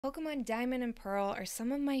Pokemon Diamond and Pearl are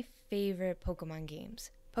some of my favorite Pokemon games.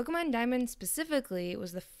 Pokemon Diamond specifically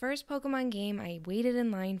was the first Pokemon game I waited in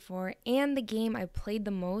line for and the game I played the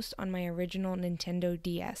most on my original Nintendo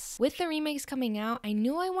DS. With the remakes coming out, I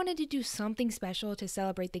knew I wanted to do something special to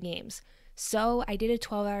celebrate the games. So I did a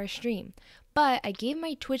 12-hour stream, but I gave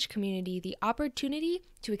my Twitch community the opportunity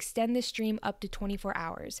to extend the stream up to 24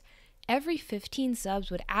 hours. Every 15 subs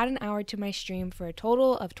would add an hour to my stream for a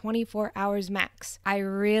total of 24 hours max. I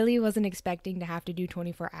really wasn't expecting to have to do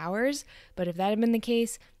 24 hours, but if that had been the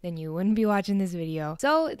case, then you wouldn't be watching this video.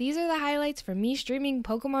 So these are the highlights from me streaming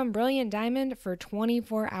Pokemon Brilliant Diamond for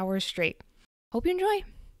 24 hours straight. Hope you enjoy.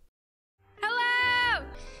 Hello!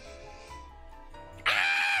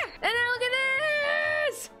 Ah! And now look at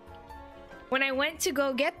this! When I went to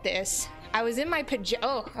go get this, I was in my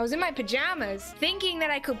pajamas thinking that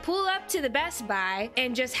I could pull up to the Best Buy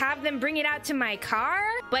and just have them bring it out to my car,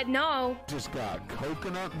 but no. Just got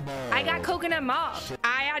coconut mall. I got coconut mall.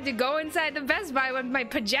 I had to go inside the Best Buy with my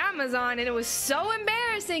pajamas on and it was so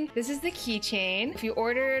embarrassing. This is the keychain. If you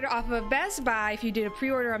ordered off of Best Buy, if you did a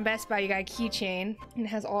pre-order on Best Buy, you got a keychain and it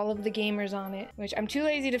has all of the gamers on it, which I'm too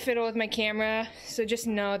lazy to fiddle with my camera, so just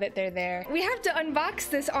know that they're there. We have to unbox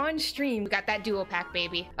this on stream. We got that dual pack,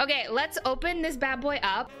 baby. Okay, let's open this bad boy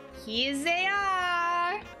up. Here they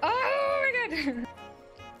are. Oh my god.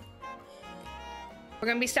 We're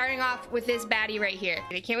gonna be starting off with this baddie right here.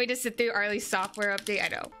 I can't wait to sit through Arlie's software update. I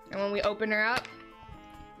know. And when we open her up,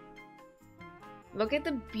 look at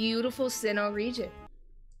the beautiful Sinnoh region.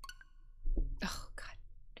 Oh god.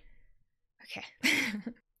 Okay.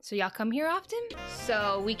 So y'all come here often?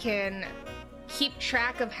 So we can keep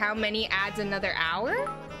track of how many adds another hour?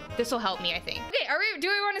 This will help me, I think. Okay, do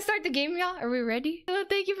we want to start the game, y'all? Are we ready? Hello,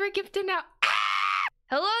 thank you for gifting out. Ah!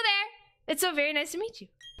 Hello there. It's so very nice to meet you.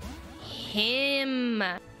 Him.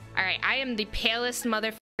 All right, I am the palest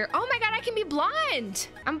motherfucker. Oh my god, I can be blonde.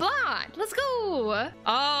 I'm blonde. Let's go.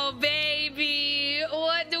 Oh, baby.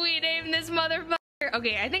 What do we name this motherfucker?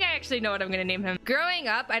 Okay, I think I actually know what I'm gonna name him. Growing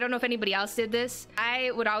up, I don't know if anybody else did this.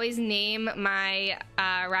 I would always name my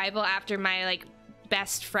rival after my,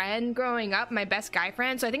 best friend growing up, my best guy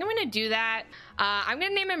friend. So I think I'm gonna do that. I'm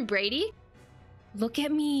gonna name him Brady. Look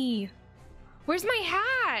at me. Where's my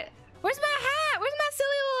hat? Where's my hat? Where's my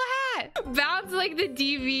silly little hat? Bounce like the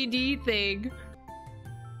DVD thing.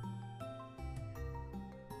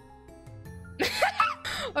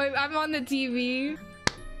 I'm on the TV.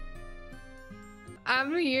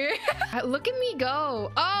 I'm here. Look at me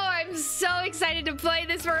go. Oh, I'm so excited to play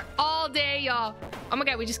this for all day, y'all. Oh my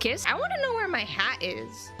god, we just kissed? I want to know where my hat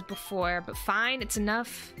is before, but fine. It's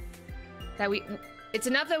enough that we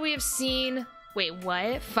have seen. Wait,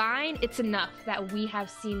 what? Fine. It's enough that we have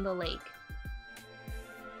seen the lake.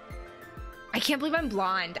 I can't believe I'm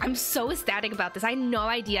blonde. I'm so ecstatic about this. I had no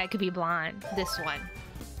idea I could be blonde. This one.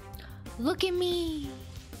 Look at me.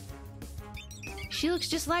 She looks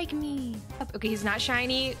just like me. Okay, he's not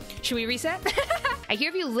shiny. Should we reset? I hear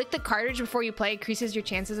if you lick the cartridge before you play, it increases your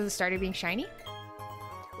chances of the starter being shiny.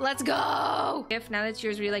 Let's go! If now that's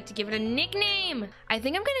yours, would you like to give it a nickname? I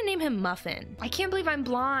think I'm gonna name him Muffin. I can't believe I'm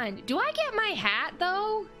blonde. Do I get my hat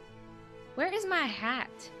though? Where is my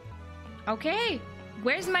hat? Okay,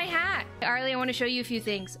 where's my hat? Arlie, I want to show you a few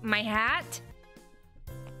things. My hat.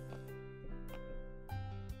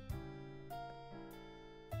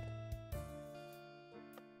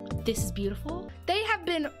 This is beautiful. They have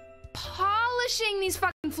been polishing these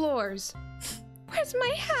fucking floors. Where's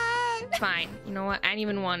my hat? Fine. You know what? I didn't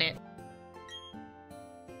even want it.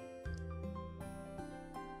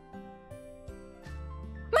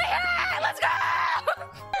 My hat! Let's go!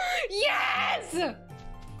 Yes!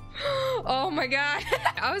 Oh my god.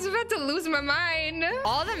 I was about to lose my mind.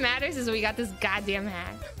 All that matters is we got this goddamn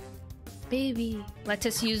hat. Baby. Let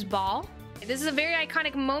us use ball. This is a very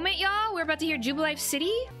iconic moment, y'all. We're about to hear Jubilife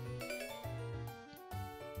City.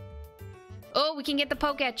 Oh, we can get the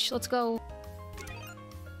Poketch. Let's go.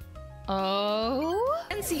 Oh.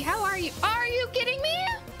 Nancy, how are you? Are you kidding me?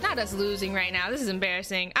 Not us losing right now. This is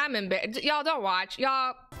embarrassing. I'm embarrassed. Y'all don't watch.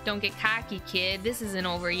 Y'all don't get cocky, kid. This isn't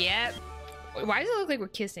over yet. Why does it look like we're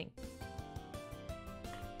kissing?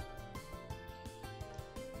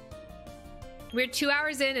 We're 2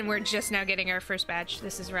 hours in and we're just now getting our first badge.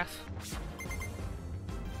 This is rough.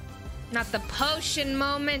 Not the potion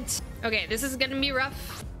moment. Okay, this is gonna be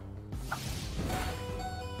rough.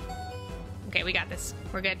 Okay, we got this.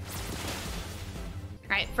 We're good. All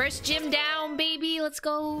right, first gym down, baby. Let's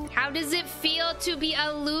go. How does it feel to be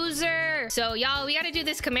a loser? So, y'all, we gotta do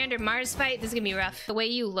this Commander Mars fight. This is gonna be rough. The way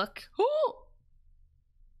you look. Oh!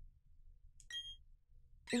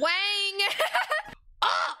 Wang!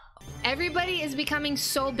 Oh! Everybody is becoming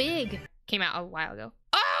so big. Came out a while ago.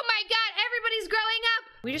 Oh my god, everybody's growing up.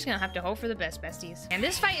 We're just gonna have to hope for the best, besties. And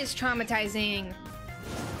this fight is traumatizing.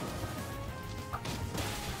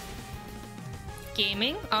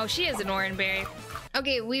 Gaming? Oh, she is an Oranberry.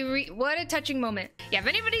 Okay, what a touching moment. Yeah, if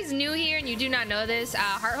anybody's new here and you do not know this,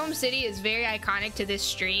 Heart Home City is very iconic to this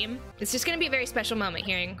stream. It's just gonna be a very special moment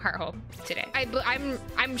hearing Heart Home today.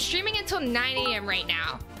 I'm streaming until 9 a.m. right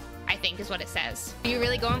now, I think is what it says. Are you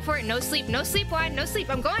really going for it? No sleep, Juan, no sleep.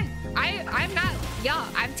 I'm going. I'm not, y'all.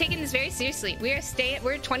 I'm taking this very seriously. We're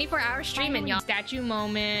 24-hour streaming, y'all. Statue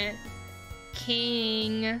moment.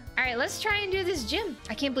 King. All right, let's try and do this gym.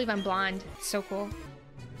 I can't believe I'm blonde. It's so cool.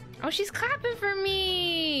 Oh, she's clapping for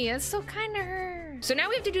me. That's so kind of her. So now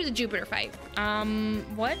we have to do the Jupiter fight.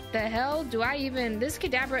 What the hell do I even... This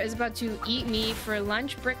Kadabra is about to eat me for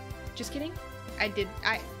lunch. Brick. Just kidding.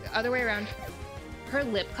 Other way around. Her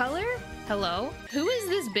lip color? Hello? Who is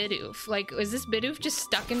this Bidoof? Like, is this Bidoof just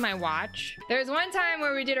stuck in my watch? There was one time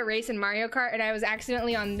where we did a race in Mario Kart and I was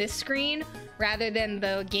accidentally on this screen rather than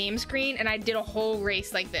the game screen, and I did a whole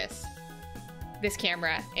race like this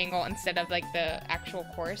camera angle instead of like the actual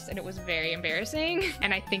course, and it was very embarrassing,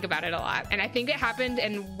 and I think about it a lot. And I think it happened,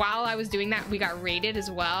 and while I was doing that, we got raided as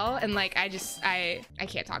well, and like I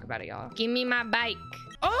can't talk about it, y'all. Give me my bike.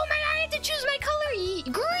 Oh my god, I had to choose my color.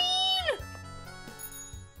 Green.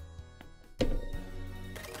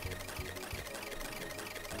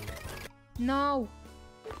 No.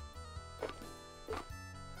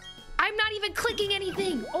 I'm not even clicking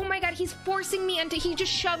anything. Oh my god, he's forcing me into, he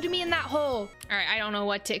just shoved me in that hole. All right, I don't know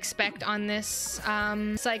what to expect on this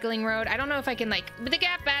cycling road. I don't know if I can like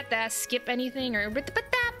skip anything or I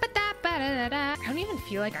don't even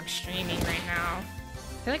feel like I'm streaming right now.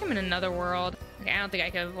 I feel like I'm in another world. Okay, I don't think I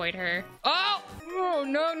can avoid her. Oh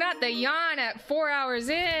no, not the yawn at 4 hours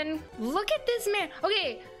in. Look at this man.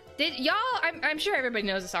 Okay. Y'all, I'm sure everybody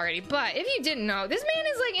knows this already, but if you didn't know, this man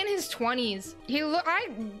is like in his 20s.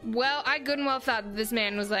 I good and well thought this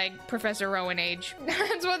man was like Professor Rowan age.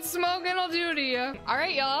 That's what smoking will do to you. All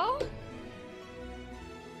right, y'all.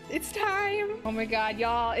 It's time. Oh my god,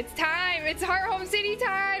 y'all, it's time. It's Heart Home City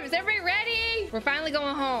time. Is everybody ready? We're finally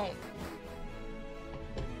going home.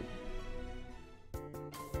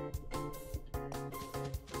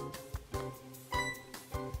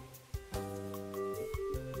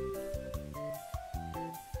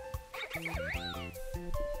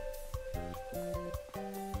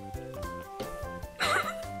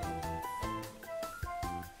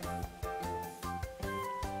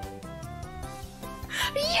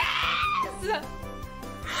 Yes!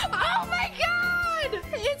 Oh my god!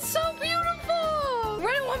 It's so beautiful!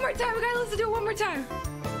 Run it one more time. We gotta listen to it one more time.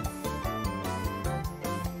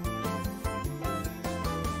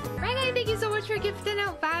 Megan, thank you so much for gifting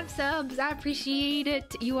out 5 subs. I appreciate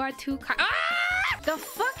it. You are too kind. Ah! The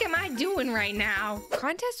fuck am I doing right now?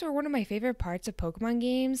 Contests were one of my favorite parts of Pokemon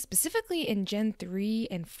games, specifically in Gen 3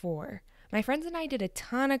 and 4. My friends and I did a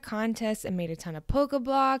ton of contests and made a ton of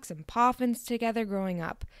Pokeblocks and Poffins together growing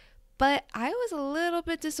up. But I was a little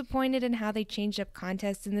bit disappointed in how they changed up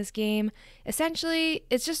contests in this game. Essentially,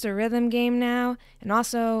 it's just a rhythm game now, and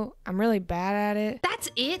also, I'm really bad at it. That's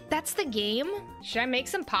it? That's the game? Should I make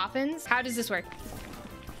some Poffins? How does this work?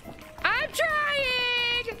 I'm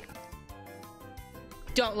trying!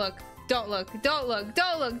 Don't look. Don't look, don't look,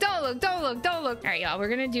 don't look, don't look, don't look, don't look. All right, y'all, we're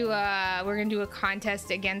gonna do a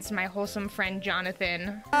contest against my wholesome friend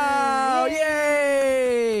Jonathan. Oh,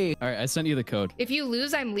 yay! All right, I sent you the code. If you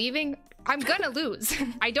lose, I'm leaving. I'm gonna lose.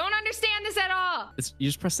 I don't understand this at all. You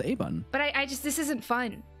just press the A button. But this isn't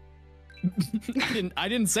fun. I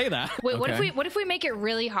didn't say that. Wait, okay. what if we make it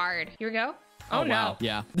really hard? Here we go. Oh no. Wow.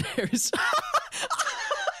 Yeah. There's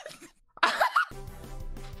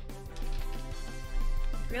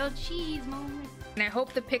Grilled cheese moment. And I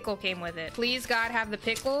hope the pickle came with it. Please, God, have the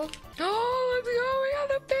pickle. Oh, let's go. We have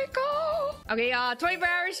the pickle. Okay, y'all.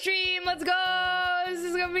 24-hour stream. Let's go. This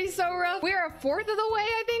is gonna be so rough. We're a fourth of the way,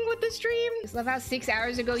 I think, with the stream. Just love how 6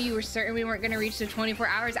 hours ago you were certain we weren't gonna reach the 24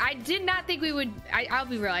 hours. I did not think we would. I'll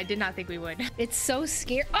be real. I did not think we would. It's so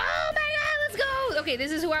scary. Oh my God, let's go. Okay,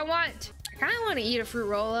 this is who I want. I kind of want to eat a fruit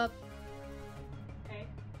roll up.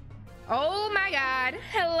 Oh my God,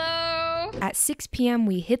 hello. At 6 p.m.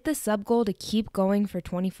 we hit the sub goal to keep going for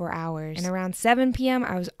 24 hours. And around 7 p.m.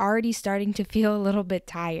 I was already starting to feel a little bit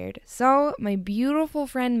tired. So my beautiful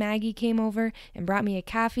friend Maggie came over and brought me a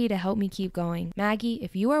coffee to help me keep going. Maggie,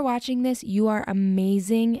 if you are watching this, you are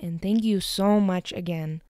amazing and thank you so much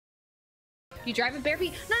again. You drive with bare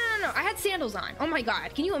feet? No. I had sandals on. Oh my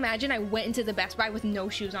God, can you imagine I went into the Best Buy with no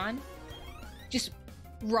shoes on? Just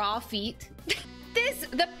raw feet. this,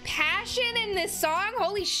 the passion in this song,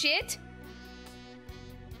 holy shit.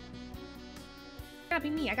 Gotta be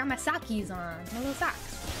me, I got my sockies on, my little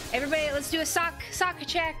socks. Everybody, let's do a sock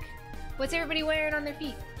check. What's everybody wearing on their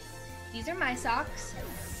feet? These are my socks.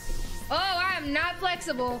 Oh, I'm not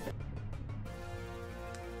flexible.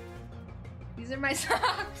 These are my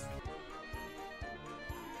socks.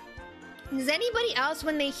 Does anybody else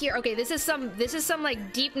when they hear, okay, this is some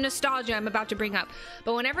like deep nostalgia I'm about to bring up.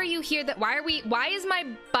 But whenever you hear that, why is my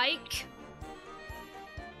bike?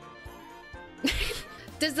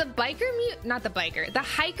 Does the the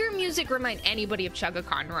hiker music remind anybody of Chugga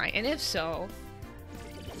Conroy? And if so,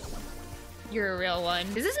 you're a real one.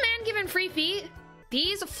 Is this man giving free feet?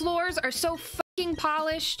 These floors are so fucking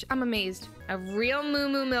polished. I'm amazed. A real moo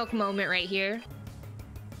moo milk moment right here.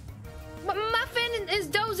 But Muffin is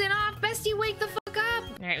dozing off. Bestie, wake the fuck up.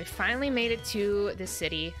 All right, we finally made it to the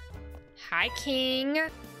city. Hi, King.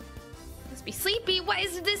 Must be sleepy. What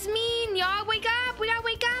does this mean? Y'all wake up. We gotta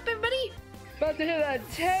wake up, everybody. About to hit that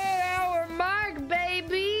 10-hour mark,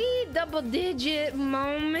 baby. Double digit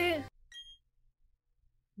moment.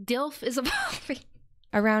 Dilf is evolving.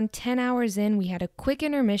 Around 10 hours in, we had a quick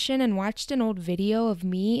intermission and watched an old video of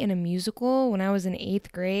me in a musical when I was in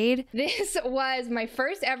 8th grade. This was my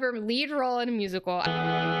first ever lead role in a musical. You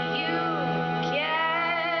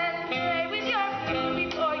can play with your food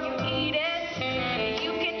before you eat it.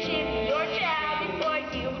 You can chip your child before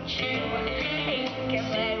you chew. You can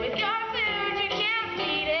play with your food, you can't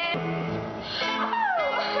eat it. Oh,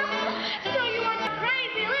 so you want the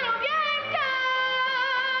crazy little game time.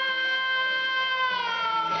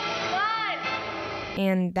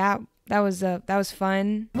 And that was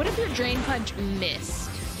fun. What if your drain punch missed?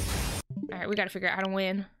 All right, we gotta figure out how to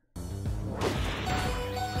win.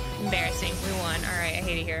 Embarrassing, we won. All right, I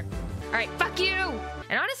hate it here. All right, fuck you.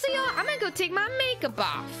 And honestly, y'all, I'm gonna go take my makeup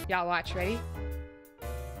off. Y'all watch, ready?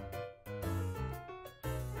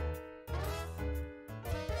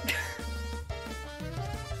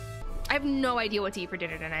 I have no idea what to eat for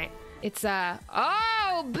dinner tonight. It's oh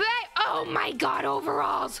my God,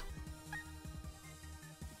 overalls.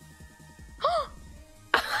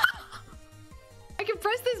 I can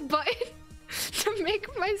press this button to make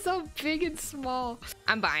myself big and small.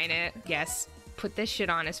 I'm buying it. Yes, put this shit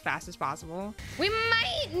on as fast as possible. We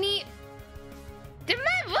might need... Did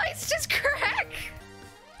my voice just crack?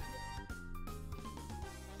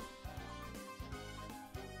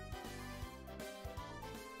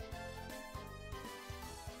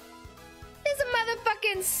 This is a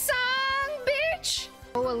motherfucking song, bitch!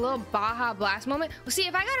 Oh, a little Baja Blast moment. Well, see,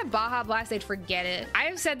 if I got a Baja Blast, I'd forget it. I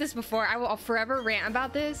have said this before. I will forever rant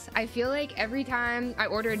about this. I feel like every time I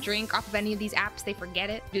order a drink off of any of these apps, they forget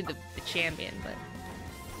it. Dude, the champion, but...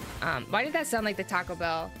 why did that sound like the Taco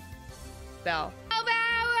Bell bell? 12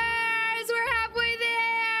 hours! We're halfway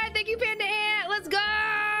there! Thank you, Panda Ant! Let's go!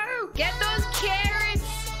 Get those carrots!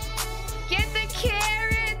 Get the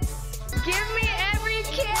carrots! Give me every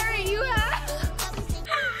carrot you have!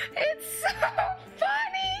 It's so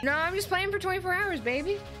funny! No, I'm just playing for 24 hours,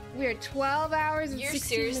 baby. We are 12 hours and You're 16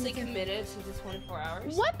 seriously minutes. committed to the 24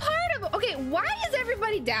 hours? What part of... Okay, why is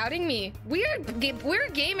everybody doubting me? We're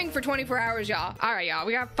gaming for 24 hours, y'all. All right, y'all.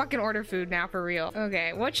 We got fucking order food now, for real.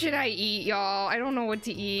 Okay, what should I eat, y'all? I don't know what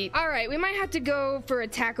to eat. All right, we might have to go for a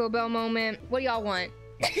Taco Bell moment. What do y'all want?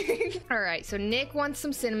 All right, so Nick wants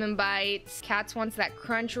some cinnamon bites. Katz wants that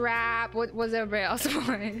crunch wrap. What was everybody else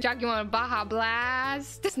want? Jock, you want a Baja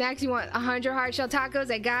Blast? Snacks, you want 100 hard shell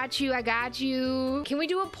tacos? I got you. I got you. Can we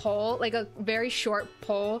do a poll, like a very short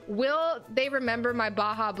poll? Will they remember my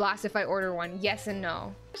Baja Blast if I order one? Yes and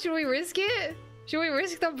no. Should we risk it? Should we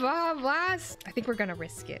risk the Baja Blast? I think we're gonna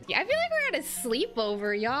risk it. Yeah, I feel like we're at a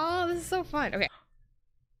sleepover, y'all. This is so fun. Okay.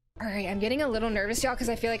 All right, I'm getting a little nervous, y'all, because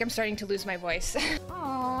I feel like I'm starting to lose my voice.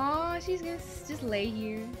 Aww, she's gonna just lay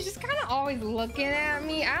here. She's kind of always looking at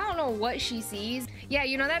me. I don't know what she sees. Yeah,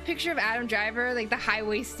 you know that picture of Adam Driver, like the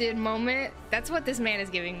high-waisted moment? That's what this man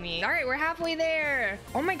is giving me. All right, we're halfway there.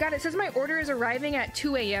 Oh my God, it says my order is arriving at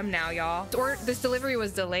 2 a.m. now, y'all. Or this delivery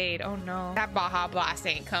was delayed. Oh no. That Baja Blast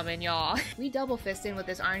ain't coming, y'all. We double fisting with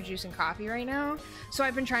this orange juice and coffee right now. So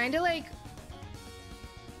I've been trying to like...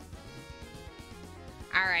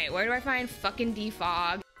 All right, where do I find fucking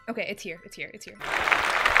defog? Okay, it's here, it's here, it's here. I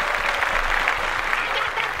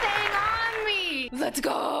got that thing on me! Let's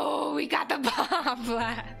go! We got the Baja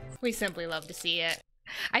Blast. We simply love to see it.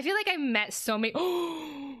 I feel like I met so many...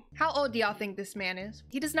 How old do y'all think this man is?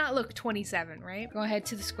 He does not look 27, right? Go ahead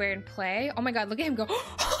to the square and play. Oh my God, look at him go.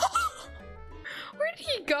 Where did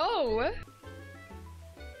he go?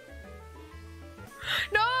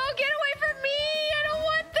 No, get away from me! I don't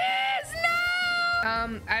want this! No!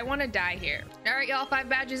 I want to die here. All right, y'all, 5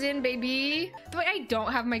 badges in, baby. But I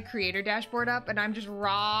don't have my creator dashboard up and I'm just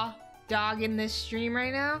raw dogging this stream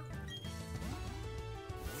right now.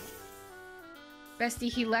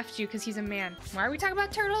 Bestie, he left you because he's a man. Why are we talking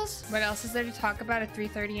about turtles? What else is there to talk about at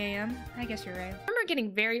 3:30 a.m.? I guess you're right. I remember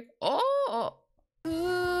getting very... Oh!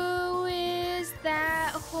 Who is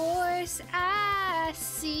that horse I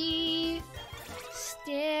see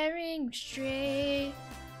staring straight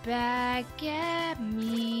back at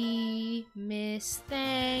me? Miss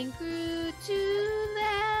Thang grew to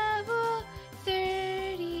level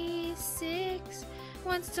 36.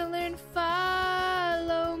 Wants to learn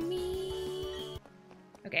follow me.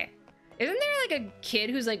 Okay. Isn't there like a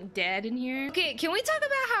kid who's like dead in here? Okay, can we talk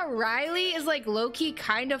about how Riley is like low-key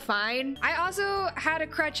kind of fine? I also had a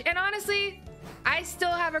crush, and honestly, I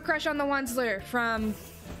still have a crush on the Onceler from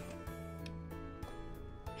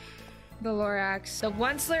the Lorax. The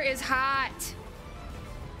Onceler is hot.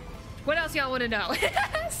 What else y'all want to know?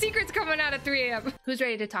 Secrets coming out at 3 a.m. Who's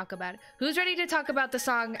ready to talk about it? Who's ready to talk about the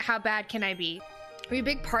song How Bad Can I Be? Were you a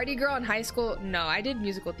big party girl in high school? No, I did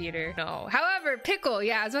musical theater. No. However, pickle.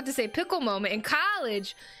 Yeah, I was about to say pickle moment. In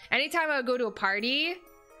college, anytime I would go to a party,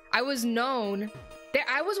 I was known.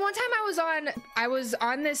 One time I was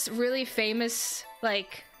on this really famous,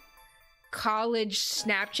 like, college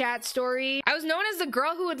Snapchat story. I was known as the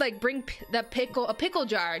girl who would, like, bring a pickle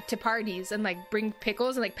jar to parties and, like, bring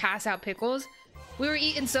pickles and, like, pass out pickles. We were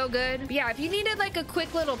eating so good. But yeah, if you needed, like, a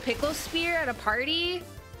quick little pickle spear at a party...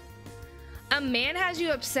 A man has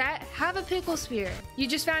you upset? Have a pickle spear. You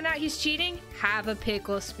just found out he's cheating? Have a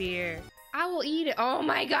pickle spear. I will eat it. Oh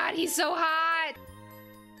my god, he's so hot.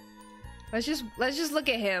 Let's just look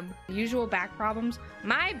at him. Usual back problems.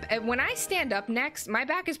 When I stand up next, my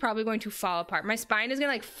back is probably going to fall apart. My spine is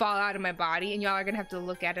gonna like fall out of my body and y'all are gonna have to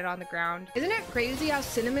look at it on the ground. Isn't it crazy how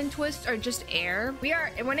cinnamon twists are just air?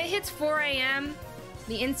 When it hits 4 a.m.,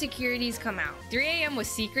 the insecurities come out. 3 a.m. was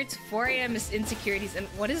secrets, 4 a.m. is insecurities, and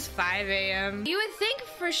what is 5 a.m.? You would think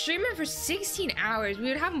for streaming for 16 hours, we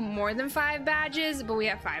would have more than 5 badges, but we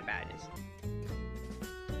have 5 badges.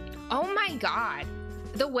 Oh my god.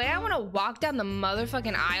 The way I want to walk down the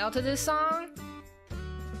motherfucking aisle to this song,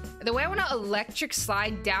 the way I want to electric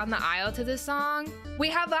slide down the aisle to this song.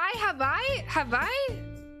 Wait, have I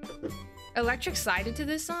electric slided to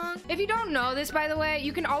this song? If you don't know this, by the way,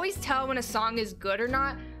 you can always tell when a song is good or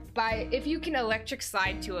not by if you can electric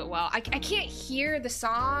slide to it well. I can't hear the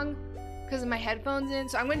song because of my headphones in,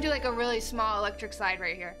 so I'm gonna do like a really small electric slide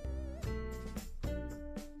right here.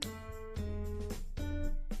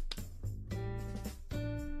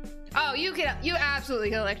 Oh, you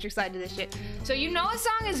absolutely can electric slide to this shit. So you know a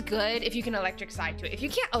song is good if you can electric slide to it. If you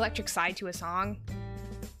can't electric slide to a song,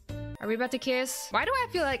 are we about to kiss? Why do I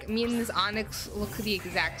feel like me and this Onyx look the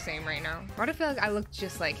exact same right now? Why do I feel like I look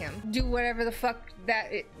just like him? Do whatever the fuck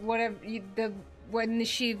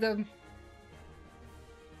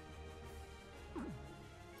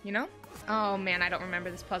you know? Oh man, I don't remember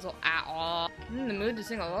this puzzle at all. I'm in the mood to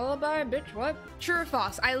sing a lullaby, bitch, what? True or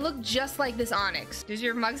false? I look just like this Onyx. Does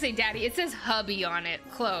your mug say daddy? It says hubby on it.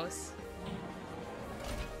 Close.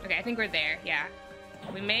 Okay, I think we're there, yeah.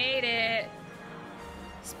 We made it.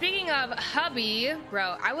 Speaking of hubby,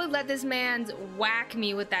 bro, I would let this man's whack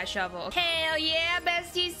me with that shovel. Hell yeah,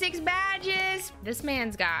 bestie, 6 badges. This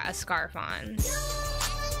man's got a scarf on.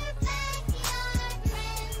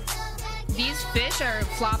 These fish are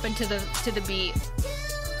flopping to the beat.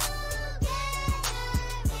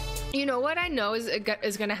 You know what I know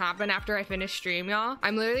is gonna happen after I finish stream, y'all?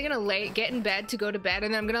 I'm literally gonna get in bed to go to bed,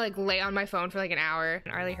 and then I'm gonna like lay on my phone for like an hour.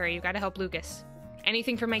 Arlie, hurry, you gotta help Lucas.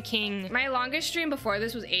 Anything for my king. My longest stream before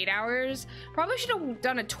this was 8 hours. Probably should have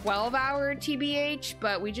done a 12-hour TBH,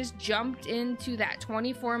 but we just jumped into that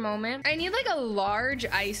 24 moment. I need like a large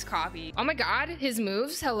iced coffee. Oh my god, his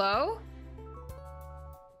moves, hello?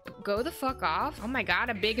 Go the fuck off. Oh my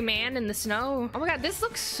god, a big man in the snow. Oh my god, this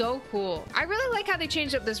looks so cool. I really like how they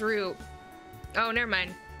changed up this route. Oh, never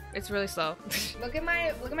mind. It's really slow. Look at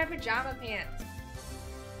my pajama pants.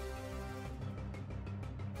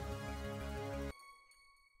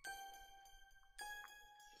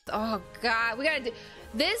 Oh god, we gotta do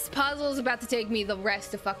this. Puzzle is about to take me the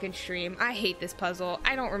rest of fucking stream. I hate this puzzle.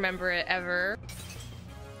 I don't remember it ever.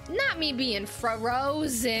 Not me being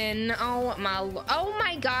frozen. Oh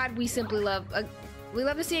my god, we simply love we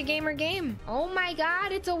love to see a gamer game. Oh my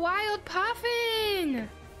god, it's a wild puffin.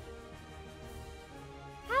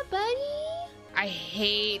 Hi buddy. I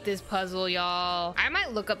hate this puzzle, y'all. I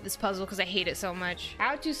might look up this puzzle because I hate it so much.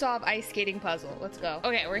 How to solve ice skating puzzle. Let's go.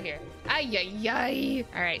 Okay, we're here. Ay, ay, ay.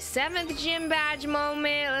 All right, 7th gym badge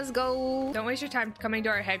moment. Let's go. Don't waste your time coming to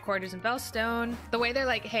our headquarters in Bellstone. The way they're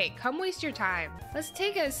like, hey, come waste your time. Let's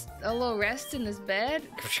take a little rest in this bed.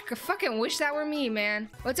 I fucking wish that were me, man.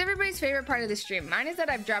 What's everybody's favorite part of the stream? Mine is that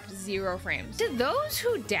I've dropped 0 frames. To those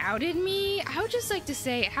who doubted me, I would just like to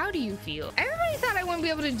say, how do you feel? Everybody thought I wouldn't be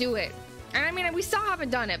able to do it. And I mean, we still haven't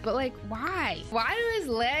done it, but like, why? Why do his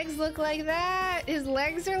legs look like that? His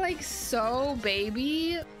legs are like so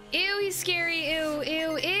baby. Ew, he's scary. Ew,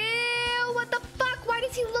 ew, ew. What the fuck? Why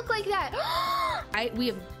does he look like that? We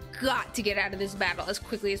have got to get out of this battle as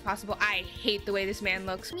quickly as possible. I hate the way this man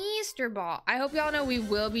looks. Master Ball. I hope y'all know we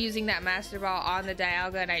will be using that Master Ball on the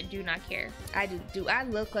Dialga, and I do not care. Do I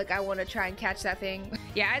look like I want to try and catch that thing?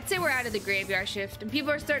 Yeah, I'd say we're out of the graveyard shift, and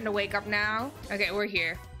people are starting to wake up now. Okay, we're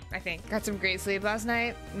here. I think. Got some great sleep last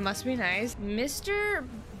night. Must be nice. Mr.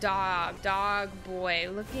 Dog boy.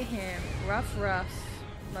 Look at him. Rough,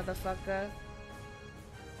 motherfucker.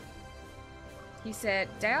 He said,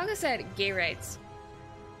 Dialga said gay rights.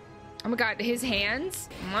 Oh my god, his hands.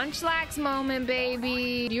 Munchlax moment,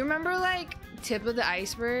 baby. Do you remember like Tip of the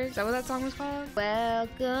Iceberg? Is that what that song was called?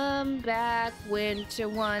 Welcome back, winter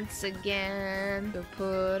once again. To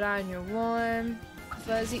put on your warm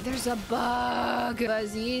fuzzy, there's a bug.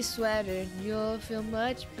 Fuzzy sweater, you'll feel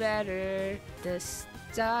much better. The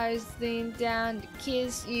stars lean down to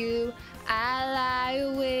kiss you. I lie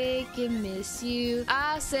awake and miss you.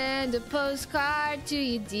 I'll send a postcard to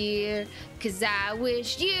you, dear, 'cause I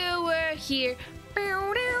wish you were here.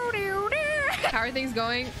 How are things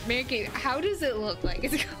going? Mary Kate, how does it look like?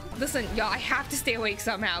 Listen, y'all, I have to stay awake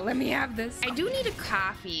somehow. Let me have this. I do need a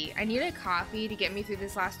coffee. I need a coffee to get me through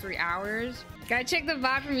this last 3 hours. Gotta check the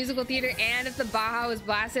VOD for musical theater and if the Baja was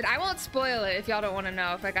blasted. I won't spoil it if y'all don't want to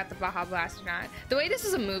know if I got the Baja blast or not. The way this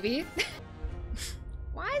is a movie.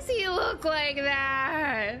 Why does he look like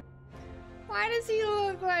that? Why does he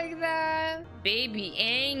look like that? Baby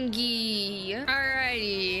Angie.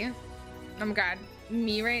 Alrighty. Oh my god.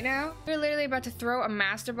 Me right now? We're literally about to throw a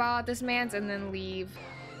Master Ball at this man's and then leave.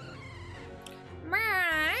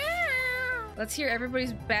 Let's hear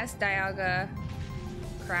everybody's best Dialga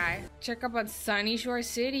cry. Check up on Sunny Shore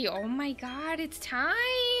City. Oh my god, it's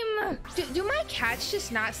time. Do my cats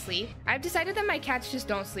just not sleep? I've decided that my cats just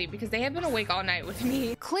don't sleep because they have been awake all night with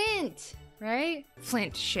me. Clint, right?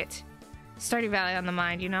 Flint, shit. Stardew Valley on the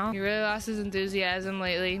mind, you know? He really lost his enthusiasm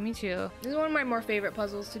lately. Me too. This is one of my more favorite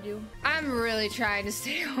puzzles to do. I'm really trying to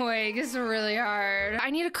stay awake. It's really hard. I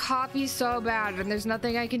need a coffee so bad, and there's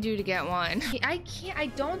nothing I can do to get one.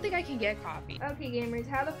 I don't think I can get coffee. Okay, gamers,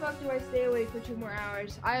 how the fuck do I stay awake for 2 more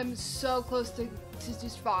hours? I am so close to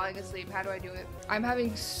just falling asleep. How do I do it? I'm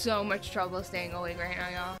having so much trouble staying awake right now,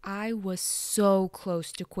 y'all. I was so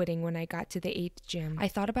close to quitting when I got to the 8th gym. I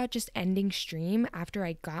thought about just ending stream after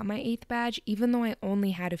I got my 8th badge, even though I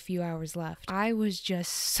only had a few hours left. I was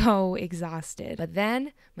just so exhausted. But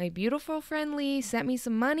then my beautiful friend Lee sent me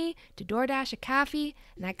some money to DoorDash a coffee,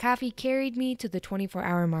 and that coffee carried me to the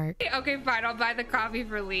 24-hour mark. Okay, fine, I'll buy the coffee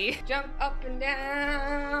for Lee. Jump up and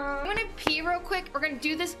down. I'm gonna pee real quick. We're gonna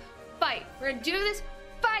do this fight. We're gonna do this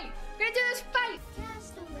fight. We're gonna do this fight.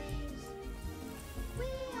 Castaways. We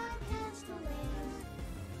are castaways.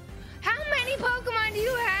 How many Pokemon do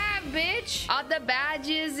you have, bitch? All the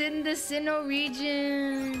badges in the Sinnoh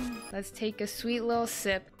region. Let's take a sweet little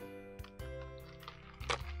sip.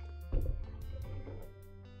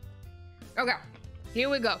 Okay, here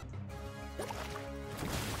we go.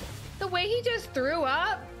 The way he just threw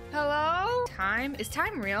up. Hello? Time? Is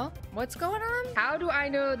time real? What's going on? How do I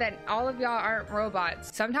know that all of y'all aren't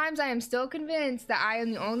robots? Sometimes I am still convinced that I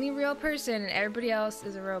am the only real person and everybody else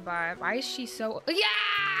is a robot. Why is she so... Yeah!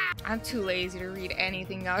 I'm too lazy to read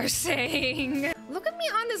anything y'all are saying. Look at me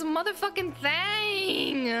on this motherfucking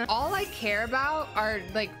thing. All I care about are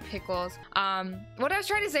like pickles. What I was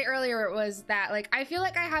trying to say earlier was that like, I feel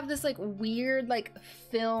like I have this like weird like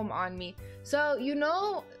film on me. So you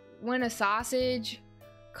know when a sausage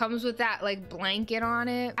comes with that like blanket on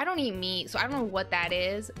it. I don't eat meat, so I don't know what that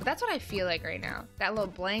is, but that's what I feel like right now. That little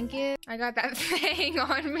blanket, I got that thing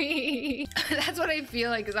on me. That's what I feel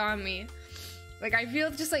like is on me. Like I feel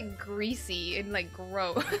just like greasy and like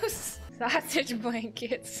gross. Sausage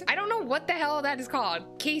blankets. I don't know what the hell that is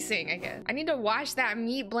called. Casing, I guess. I need to wash that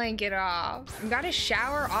meat blanket off. You gotta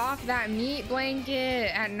shower off that meat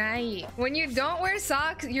blanket at night. When you don't wear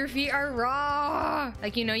socks, your feet are raw.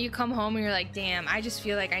 Like, you know, you come home and you're like, damn, I just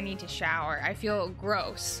feel like I need to shower. I feel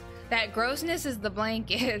gross. That grossness is the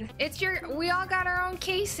blanket. We all got our own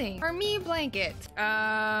casing. Or me blanket.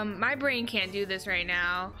 My brain can't do this right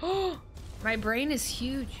now. My brain is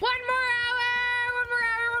huge. One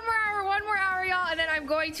more hour, y'all, and then I'm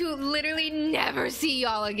going to literally never see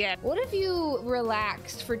y'all again. What if you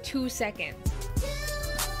relaxed for 2 seconds?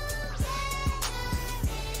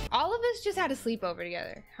 All of us just had a sleepover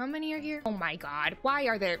together. How many are here? Oh my God, why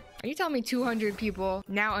are you telling me 200 people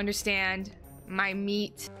now understand my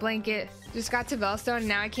meat blanket just got to Bellstone and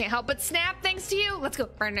now I can't help but snap thanks to you? Let's go.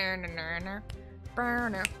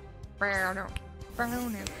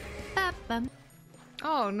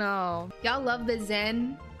 Oh no. Y'all love the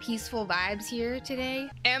zen, peaceful vibes here today?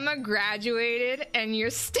 Emma graduated and you're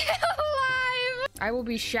still alive. I will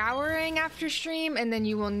be showering after stream and then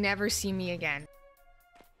you will never see me again.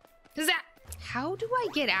 How do I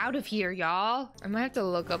get out of here, y'all? I might have to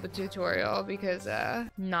look up a tutorial because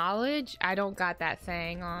knowledge, I don't got that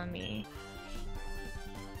thing on me.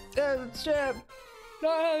 Chip,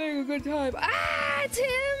 not having a good time. Ah, Tim!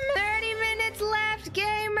 30 minutes left,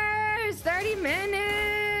 gamers! 30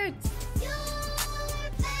 minutes!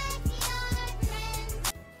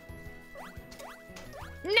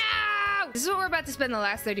 No! This is what we're about to spend the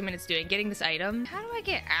last 30 minutes doing, getting this item. How do I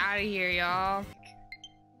get out of here, y'all?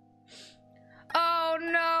 Oh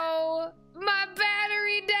no! My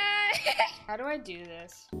battery died! How do I do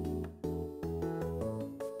this?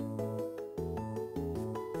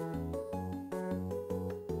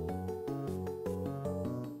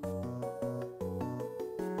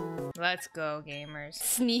 Let's go, gamers.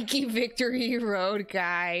 Sneaky victory road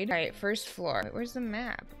guide. All right, first floor. Wait, where's the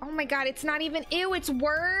map? Oh my God, it's not even, ew, it's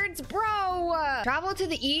words, bro. Travel to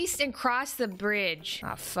the east and cross the bridge.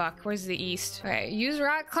 Oh fuck, where's the east? All right, use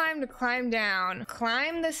rock climb to climb down.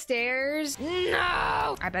 Climb the stairs.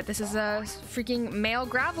 No! I bet this is a freaking male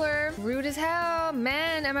graveler. Rude as hell.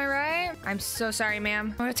 Man, am I right? I'm so sorry,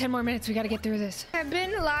 ma'am. Oh, 10 more minutes, we gotta get through this. I've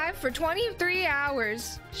been alive for 23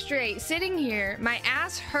 hours straight, sitting here. My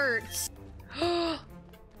ass hurts.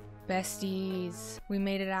 Besties, we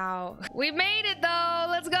made it out. We made it though,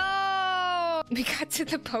 let's go. We got to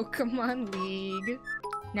the Pokemon League.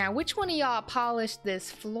 Now, which one of y'all polished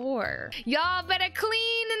this floor? Y'all better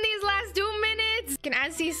clean in these last 2 minutes. Can I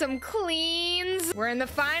see some cleans? We're in the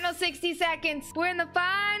final 60 seconds. We're in the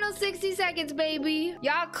final 60 seconds, baby.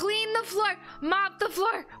 Y'all clean the floor, mop the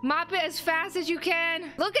floor. Mop it as fast as you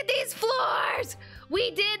can. Look at these floors.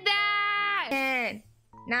 We did that. 10,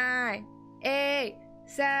 9, 8,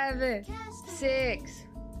 7, 6,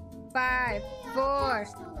 5, 4,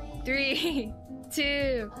 3,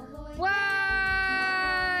 2, 1.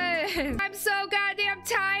 I'm so goddamn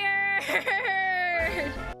tired.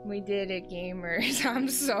 We did it, gamers. I'm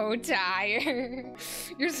so tired.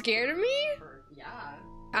 You're scared of me? Yeah.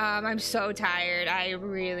 I'm so tired. I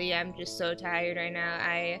really am just so tired right now.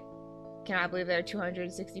 I cannot believe there are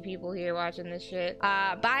 260 people here watching this shit.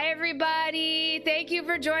 Bye everybody. Thank you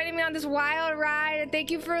for joining me on this wild ride, and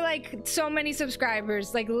thank you for like so many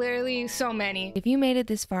subscribers, like literally so many. If you made it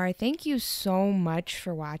this far, thank you so much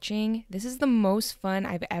for watching. This is the most fun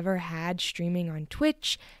I've ever had streaming on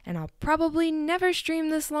Twitch, and I'll probably never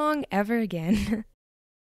stream this long ever again.